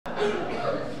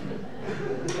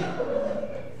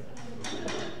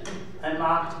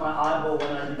marked my eyeball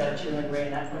when I did that chilling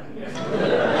reenactment.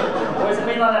 Or has it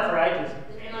been like that for ages?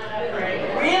 It's been like that for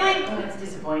ages. Really? Oh, that's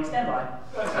disappointing. Stand by.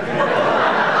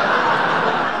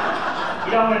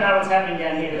 You don't want to know what's happening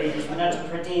down here, do you? Just know it's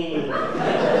pretty.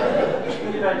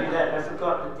 You don't do that. I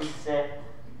forgot that this set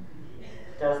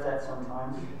does that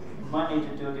sometimes. Might need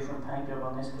to do a different paint job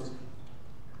on this because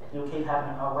it'll keep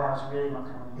happening. Oh wow, it's really not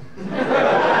coming.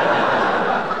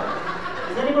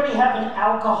 Does anybody have an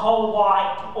alcohol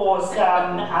wipe or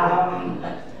some hand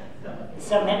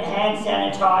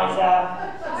sanitizer?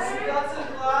 I've got some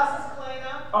glasses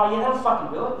cleaner. Oh yeah, that'll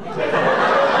fucking do it.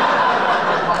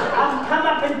 Come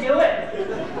up and do it.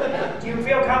 Do you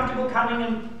feel comfortable coming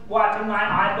and wiping my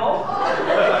eyeball?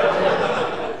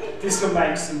 This will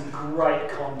make some great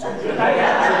content. Okay.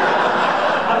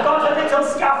 I've got a little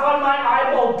scuff on my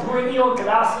eyeball. Bring your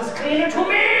glasses cleaner to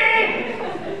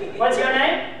me. What's your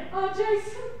name? Oh,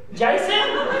 Jason. Jason?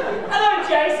 Hello,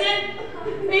 Jason.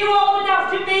 Are you old enough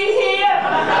to be here?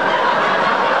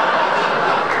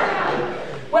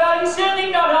 Well, you're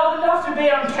certainly not old enough to be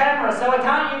on camera, so I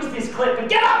can't use this clip. But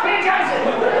get up here,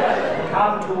 Jason!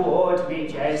 Come toward me,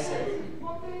 Jason.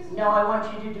 No, I want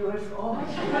you to do it for me.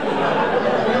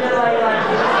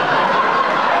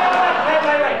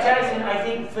 Wait, Jason, I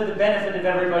think for the benefit of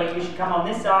everybody, you should come on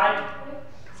this side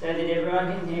so that everyone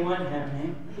can see what's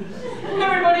happening.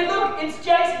 Everybody, look, it's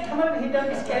Jason. Come over here, don't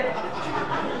be scared.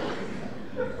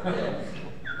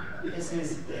 This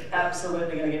is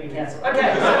absolutely going to get me cancelled.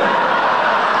 Okay, so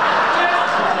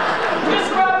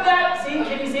just rub that. See,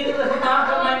 can you see the little mark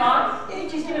on my arm? Yeah,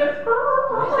 just give it a...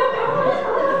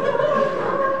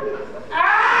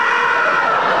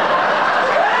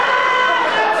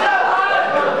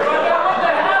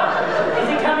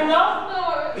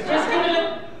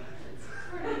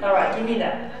 Give me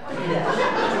that.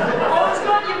 Oh, it's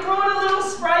got, you brought a little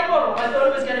spray bottle. I thought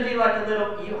it was going to be like a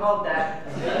little, you hold that.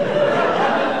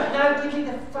 No, give me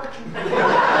the fucking...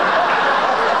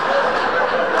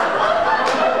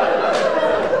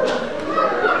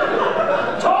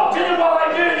 Talk to them while I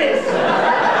do this.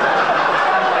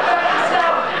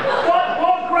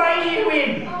 What grade are you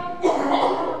in?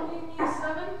 Year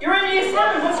 7. You're in year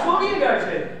 7? What school do you go to?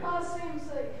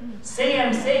 CMC.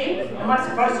 CMC? Am I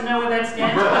supposed to know what that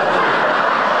stands for?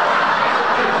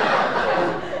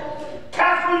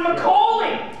 Catherine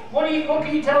Macaulay! What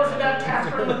can you tell us about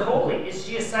Catherine Macaulay? Is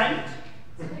she a saint?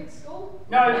 Big school?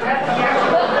 No, Catherine.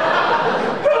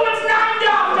 Who it's named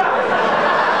after!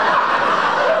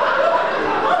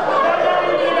 You don't know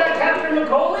anything about Catherine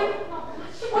Macaulay?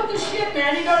 What the shit,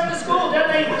 man? You go to the school, don't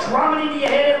they drum it into your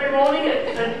head every morning at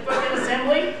fucking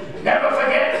assembly? Never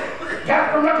forget,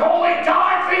 Catherine Macaulay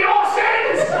died for your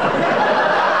sins!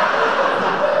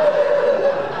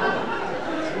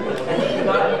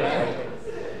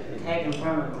 Taken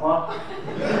from the clock.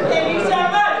 Thank you so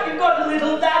much. You've got a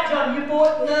little badge on. You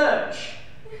bought merch.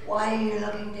 Why are you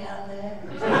looking down there?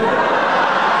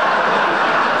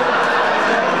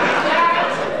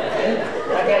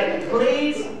 Okay,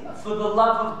 please, for the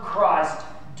love of Christ,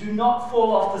 do not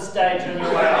fall off the stage on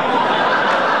your way up.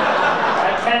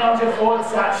 I cannot afford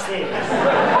such things.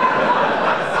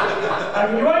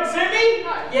 You won't sue me?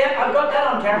 No. Yeah, I've got that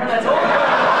on camera, that's all.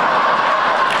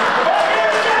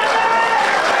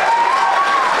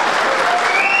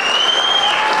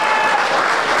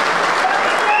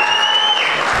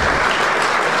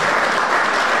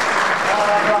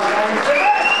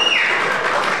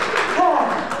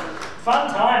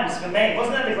 Fun times for me.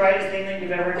 Wasn't that the greatest thing that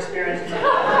you've ever experienced?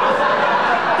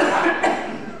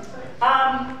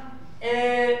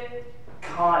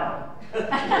 Kyle.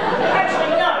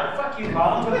 Actually, no. Fuck you,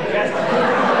 Kyle. I'm talking to Jace.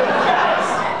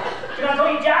 Jace. Can I call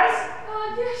you Jace?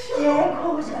 Yeah, sure. Yeah, of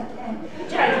course I can.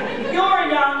 Jace, you're a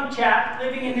young chap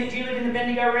living in the... Do you live in the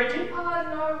Bendigo region?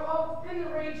 No, in the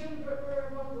region, but we're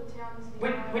in one of the towns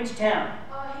near. Which town?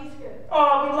 Heathcote. Oh,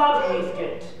 we love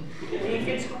Heathcote.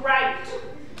 Heathcote's great.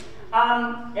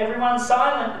 Everyone's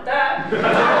silent at that.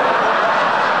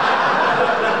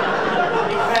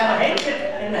 Big fan of Heathcote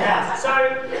in the house. So,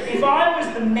 if I was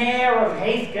the mayor of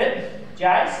Heathcote,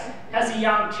 Jace, as a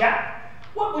young chap,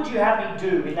 what would you have me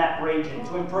do in that region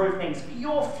to improve things for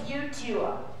your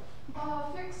future?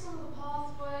 Fix some of the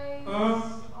pathways.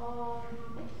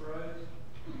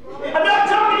 I'm not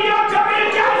talking to you, I'm talking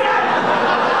to Jason!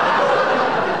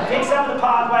 Fix up the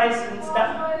pathways and stuff.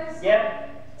 Yep.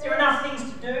 Is there enough things to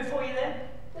do for you there?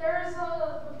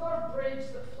 We've got a bridge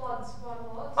that floods quite a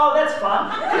lot. Oh, that's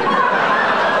fun.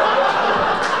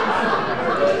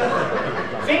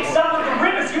 Fix some of the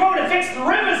rivers. You want me to fix the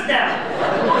rivers now?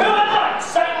 Who am I?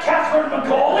 St. Catherine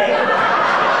Macaulay?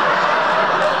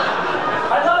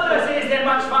 I love that I say, is there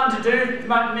much fun to to do,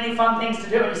 many fun things to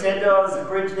do. And you said, oh, there's a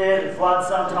bridge there that floods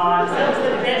sometimes. That was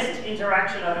the best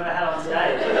interaction I've ever had on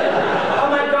stage. Oh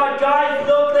my God, guys,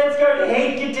 look, let's go to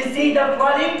Hagen to see the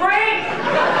flooding bridge!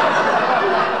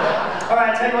 All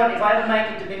right, I tell you what, if I ever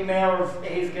make it to be mayor of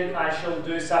Hagen, I shall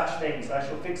do such things. I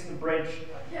shall fix the bridge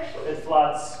that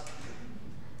floods.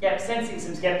 Yeah, sensing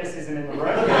some skepticism in the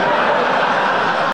room.